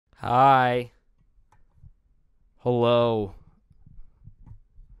Hi. Hello.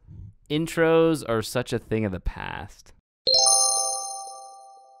 Intros are such a thing of the past.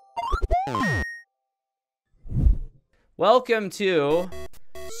 Welcome to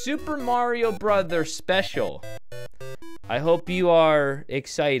Super Mario Brothers Special. I hope you are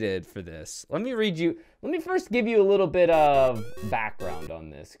excited for this. Let me first give you a little bit of background on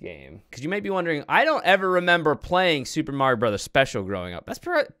this game. Because you might be wondering, I don't ever remember playing Super Mario Brothers Special growing up. That's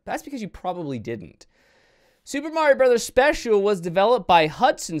because you probably didn't. Super Mario Brothers Special was developed by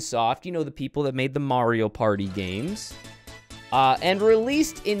Hudson Soft, you know, the people that made the Mario Party games, and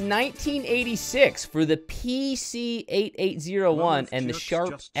released in 1986 for the PC-8801 and the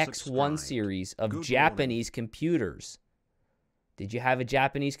Sharp X1 series of Japanese computers. Did you have a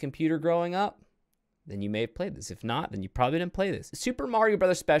Japanese computer growing up? Then you may have played this. If not, then you probably didn't play this. Super Mario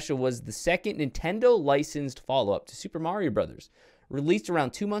Brothers Special was the second Nintendo-licensed follow-up to Super Mario Brothers, released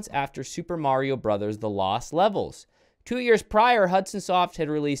around 2 months after Super Mario Brothers The Lost Levels. 2 years prior, Hudson Soft had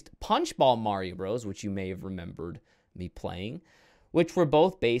released Punchball Mario Bros., which you may have remembered me playing, which were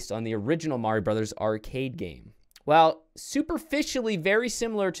both based on the original Mario Brothers arcade game. While superficially very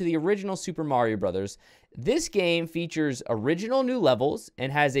similar to the original Super Mario Brothers, this game features original new levels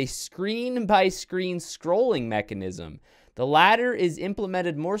and has a screen-by-screen scrolling mechanism. The latter is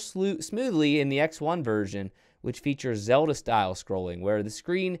implemented more smoothly in the X1 version, which features Zelda-style scrolling, where the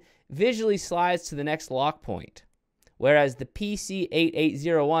screen visually slides to the next lock point, whereas the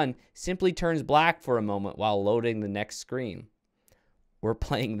PC-8801 simply turns black for a moment while loading the next screen. We're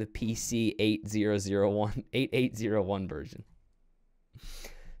playing the PC-8801 version.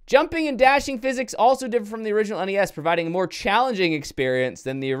 Jumping and dashing physics also differ from the original NES, providing a more challenging experience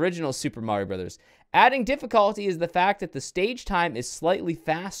than the original Super Mario Brothers. Adding difficulty is the fact that the stage time is slightly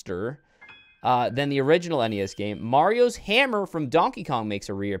faster than the original NES game. Mario's hammer from Donkey Kong makes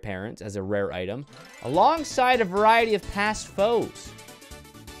a reappearance as a rare item, alongside a variety of past foes.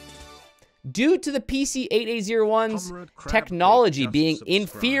 Due to the PC-8801's technology being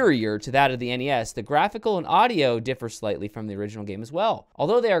inferior to that of the NES, the graphical and audio differ slightly from the original game as well,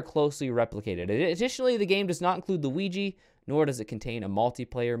 although they are closely replicated. Additionally, the game does not include Luigi, nor does it contain a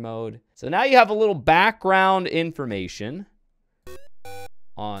multiplayer mode. So now you have a little background information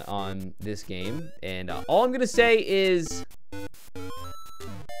on this game, and all I'm gonna say is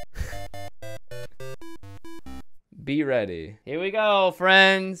be ready. Here we go,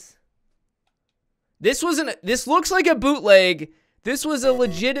 friends. This looks like a bootleg. This was a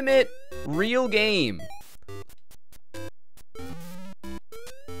legitimate, real game.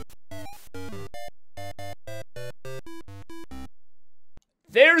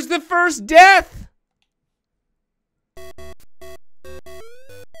 There's the first death.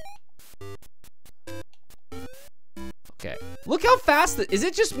 Okay. Look how fast is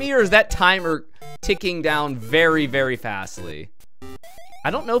it just me, or is that timer ticking down very, very fastly? I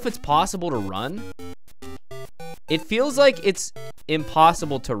don't know if it's possible to run. It feels like it's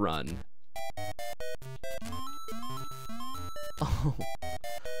impossible to run. Oh.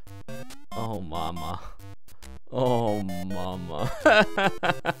 Oh, mama. Oh, mama.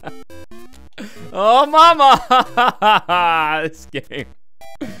 Oh, mama. This game.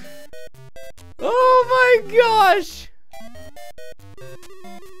 Oh, my gosh.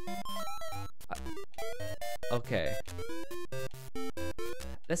 Okay.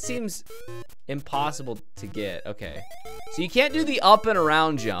 That seems impossible to get. Okay. So you can't do the up and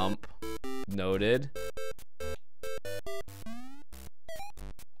around jump. Noted.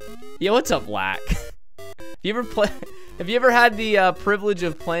 Yo, what's up, Lack? Have you ever had the privilege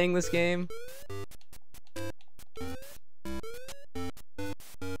of playing this game?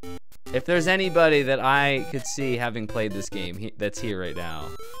 If there's anybody that I could see having played this game that's here right now,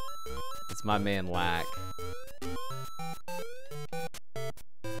 it's my man Lack.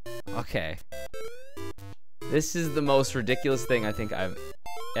 Okay. This is the most ridiculous thing I think I've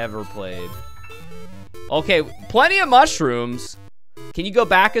ever played. Okay, plenty of mushrooms. Can you go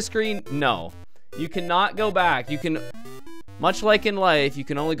back a screen? No. You cannot go back. You can, much like in life, you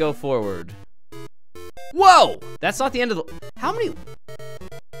can only go forward. Whoa! That's not the end of the... How many...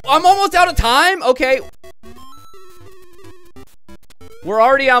 I'm almost out of time? Okay. We're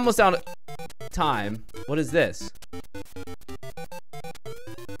already almost out of time. What is this?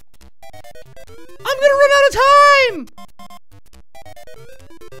 I'm gonna run out of time!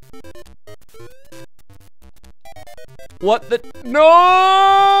 What the?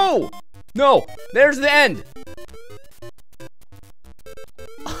 No! No! There's the end!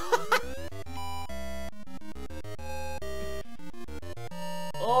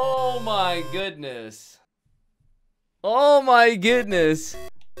 Oh my goodness. Oh my goodness.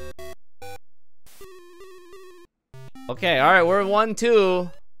 Okay, all right, we're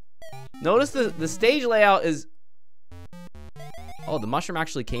 1-2. Notice the stage layout is... Oh, the mushroom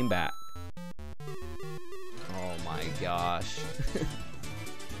actually came back. Oh my gosh.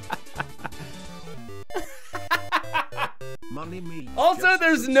 Also,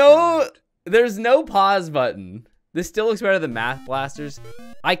 there's no pause button. This still looks better than Math Blasters.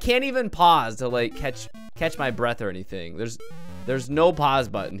 I can't even pause to like catch my breath or anything. There's no pause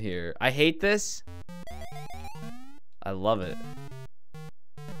button here. I hate this. I love it.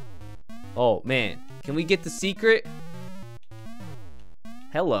 Oh man, can we get the secret?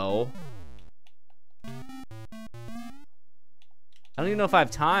 Hello. I don't even know if I have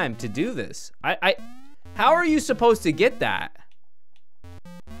time to do this. How are you supposed to get that?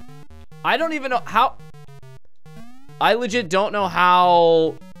 I don't even know how. I legit don't know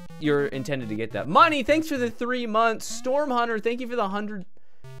how you're intended to get that. Money, thanks for the 3 months. Storm Hunter, thank you for the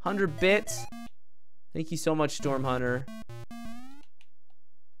 100 bits. Thank you so much, Storm Hunter.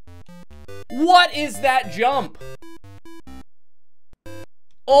 What is that jump?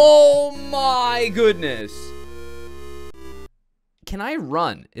 Oh my goodness. Can I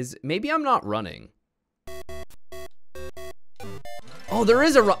run? Maybe I'm not running. Oh, there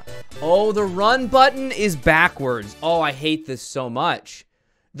is a run. Oh, the run button is backwards. Oh, I hate this so much.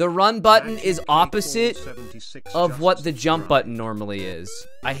 The run button is opposite of what the jump button normally is.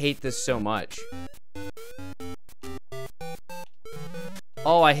 I hate this so much.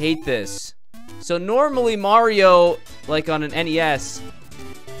 Oh, I hate this. So normally Mario, like on an NES.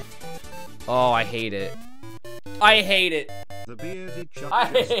 Oh, I hate it. I hate it. I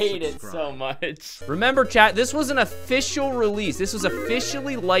hate it so much. Remember, chat, this was an official release. This was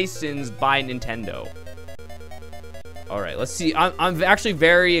officially licensed by Nintendo. All right, let's see. I'm actually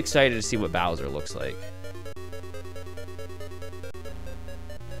very excited to see what Bowser looks like.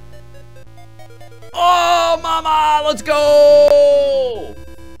 Oh, mama, let's go!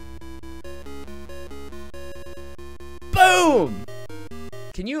 Boom!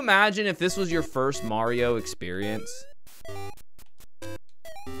 Can you imagine if this was your first Mario experience?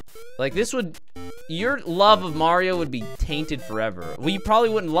 Like, this would... Your love of Mario would be tainted forever. Well, you probably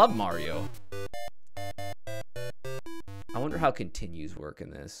wouldn't love Mario. I wonder how continues work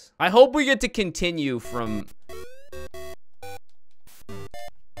in this. I hope we get to continue from...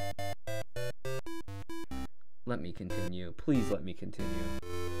 Let me continue. Please let me continue.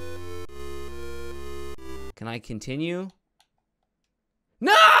 Can I continue?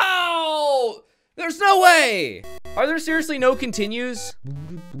 No! There's no way! Are there seriously no continues?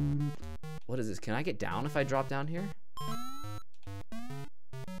 What is this? Can I get down if I drop down here?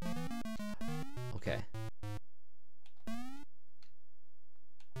 Okay.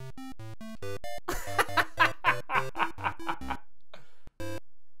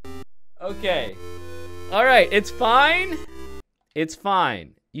 Okay. All right, it's fine. It's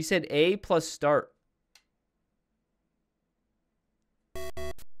fine. You said A plus start.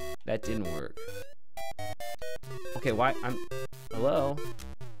 That didn't work. Okay, why? Hello?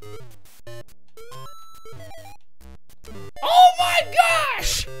 Oh my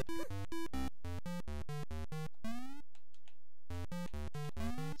gosh!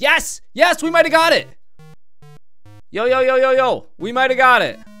 Yes! Yes, we might have got it! Yo, yo, yo, yo, yo. We might have got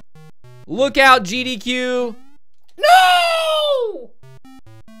it. Look out, GDQ. No!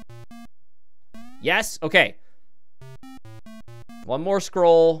 Yes? Okay. One more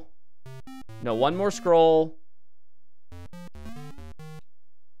scroll. No, one more scroll.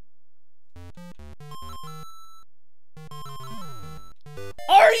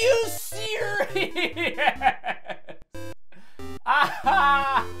 Are you serious?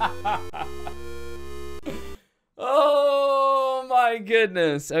 Oh my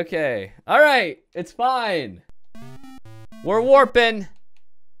goodness. Okay. All right. It's fine. We're warping.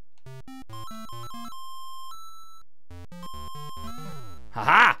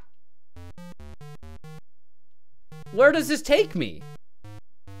 Haha. Where does this take me?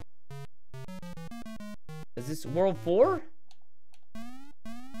 Is this World 4?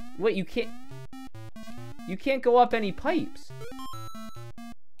 Wait, you can't go up any pipes.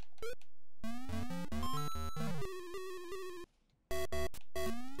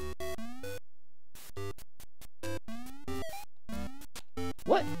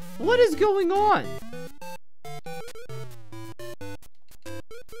 What is going on?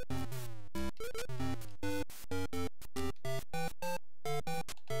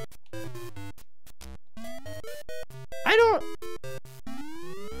 I don't...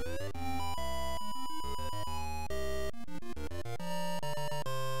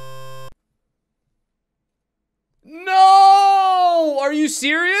 No! Are you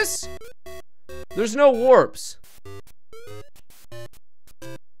serious? There's no warps.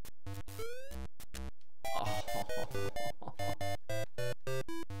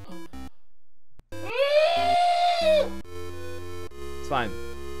 fine.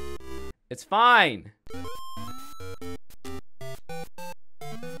 It's fine.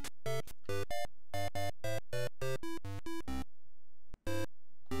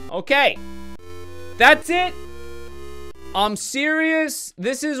 Okay. That's it. I'm serious.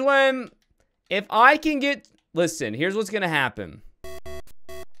 This is when, if I can get, listen, here's what's gonna happen.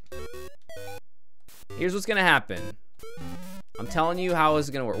 Here's what's gonna happen. I'm telling you how it's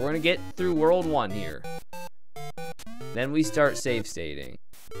gonna work. We're gonna get through World 1 here. Then we start save stating.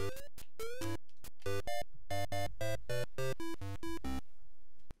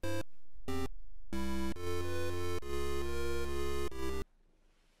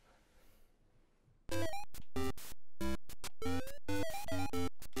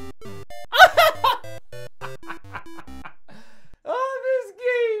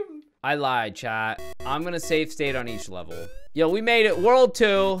 I lied, chat. I'm gonna save state on each level. Yo, we made it. World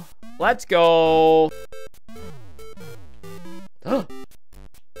 2. Let's go.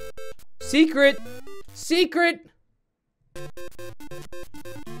 Secret. Secret.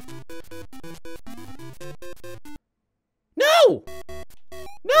 No.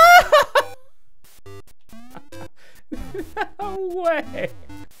 No. No way.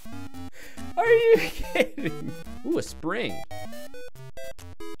 Are you kidding? Ooh, a spring.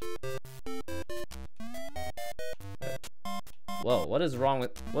 Whoa, what is wrong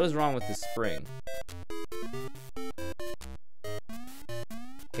with this spring?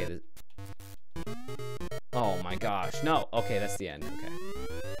 Okay, oh my gosh, no. Okay, that's the end. Okay.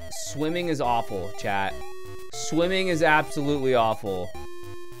 Swimming is awful, chat. Swimming is absolutely awful.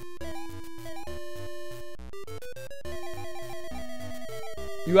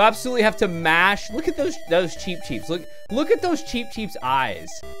 You absolutely have to mash. Look at those Cheep Cheeps. Look at those Cheep Cheeps' eyes.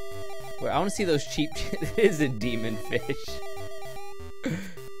 Wait, I want to see those Cheep. It is a demon fish.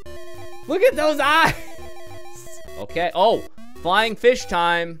 Look at those eyes. Okay. Oh, flying fish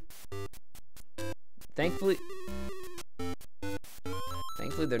time. Thankfully,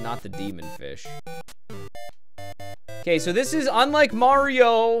 they're not the demon fish. Okay, so this is unlike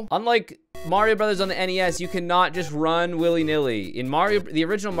Mario. Unlike Mario Brothers on the NES, you cannot just run willy-nilly. In Mario, the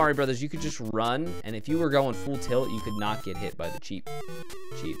original Mario Brothers, you could just run, and if you were going full tilt, you could not get hit by the Cheeps.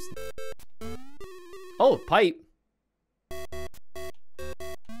 Oh, pipe.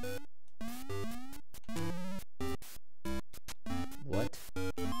 What?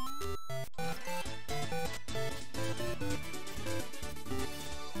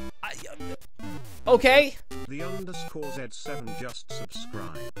 Okay. The _ Z7 just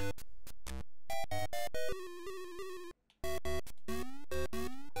subscribed.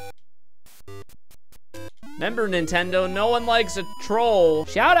 Remember, Nintendo, no one likes a troll.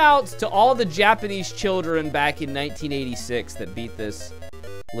 Shout outs to all the Japanese children back in 1986 that beat this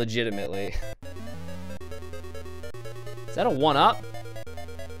legitimately. Is that a 1-up?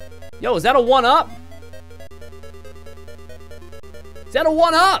 Yo, is that a 1-up? Is that a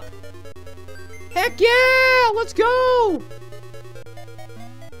 1-up? Heck yeah! Let's go!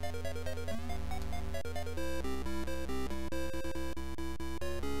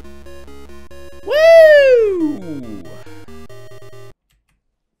 Woo!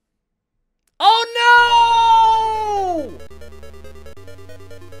 Oh no!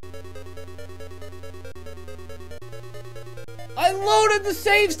 I loaded the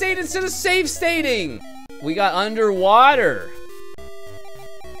save state instead of save stating. We got underwater.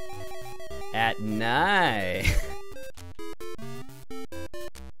 At night.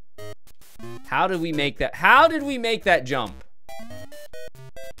 How did we make that? How did we make that jump?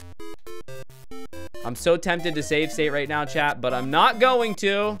 I'm so tempted to save state right now, chat, but I'm not going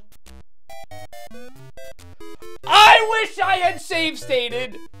to. I wish I had save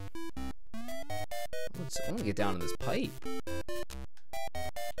stated. I'm gonna get down in this pipe.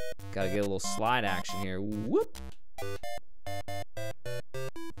 Gotta get a little slide action here. Whoop.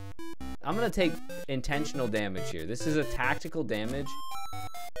 I'm gonna take intentional damage here. This is a tactical damage.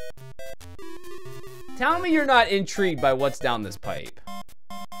 Tell me you're not intrigued by what's down this pipe.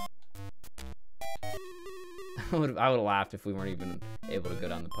 I would have laughed if we weren't even able to go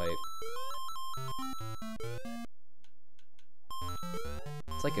down the pipe.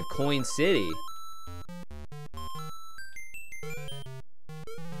 It's like a coin city.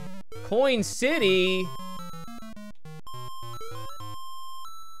 Coin City?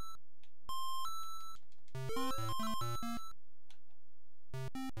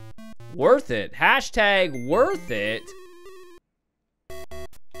 Worth it. Hashtag worth it.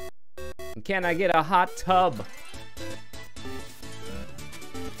 Can I get a hot tub?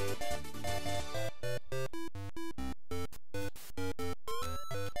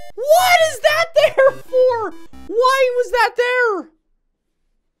 What is that there for? Why was that there?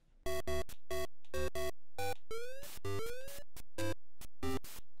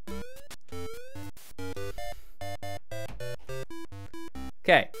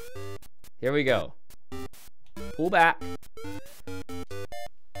 Here we go. Pull back.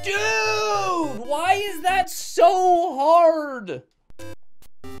 Dude, why is that so hard?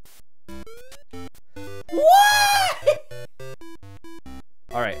 What?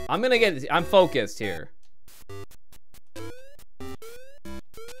 All right, I'm focused here.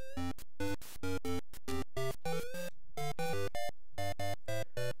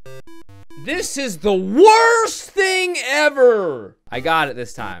 This is the worst thing ever. I got it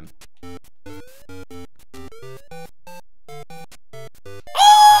this time.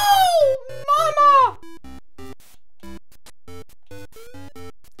 Oh, mama!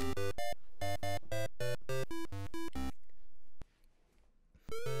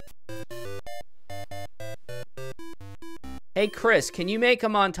 Hey, Chris, can you make a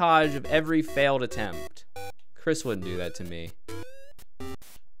montage of every failed attempt? Chris wouldn't do that to me.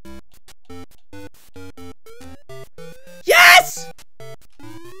 Yes!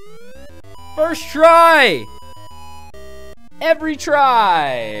 First try! Every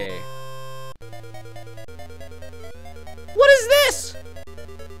try! What is this?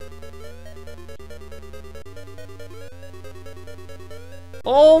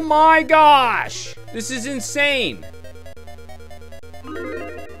 Oh my gosh! This is insane!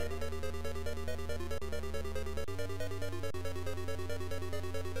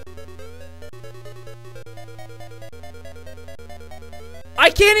 I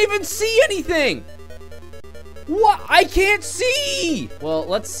can't even see anything! What? I can't see! Well,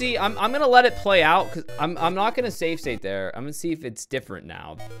 let's see. I'm gonna let it play out because I'm not gonna save state there. I'm gonna see if it's different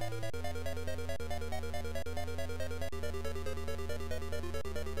now.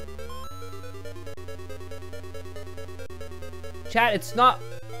 Chat, it's not.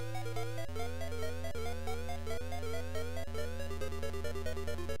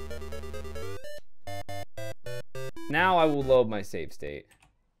 Now I will load my save state.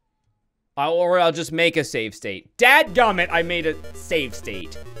 Or I'll just make a save state. Dadgummit, I made a save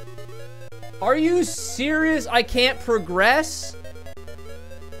state. Are you serious? I can't progress?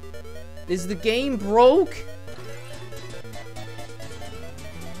 Is the game broke?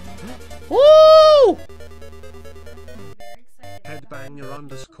 Woo!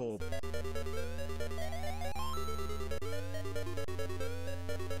 Headbanger_.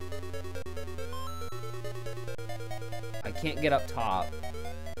 I can't get up top.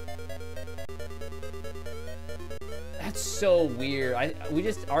 That's so weird.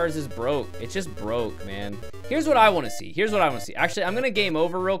 Ours is broke. It's just broke, man. Here's what I want to see. Here's what I want to see. Actually, I'm gonna game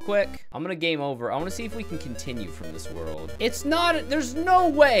over real quick. I'm gonna game over. I want to see if we can continue from this world. It's not, there's no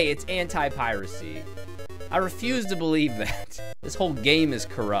way it's anti-piracy. I refuse to believe that. This whole game is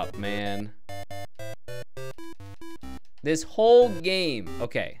corrupt, man. This whole game.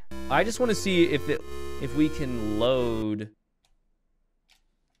 Okay. I just want to see if we can load.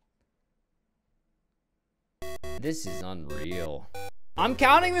 This is unreal. I'm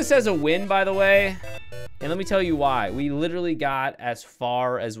counting this as a win, by the way. And let me tell you why. We literally got as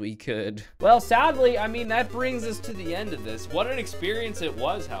far as we could. Well, sadly, I mean, that brings us to the end of this. What an experience it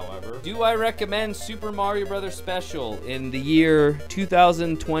was, however. Do I recommend Super Mario Bros. Special in the year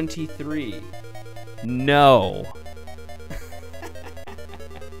 2023? No.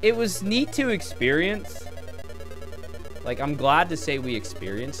 It was neat to experience. Like, I'm glad to say we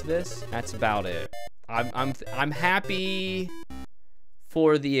experienced this. That's about it. I'm happy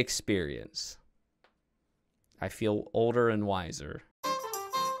for the experience. I feel older and wiser.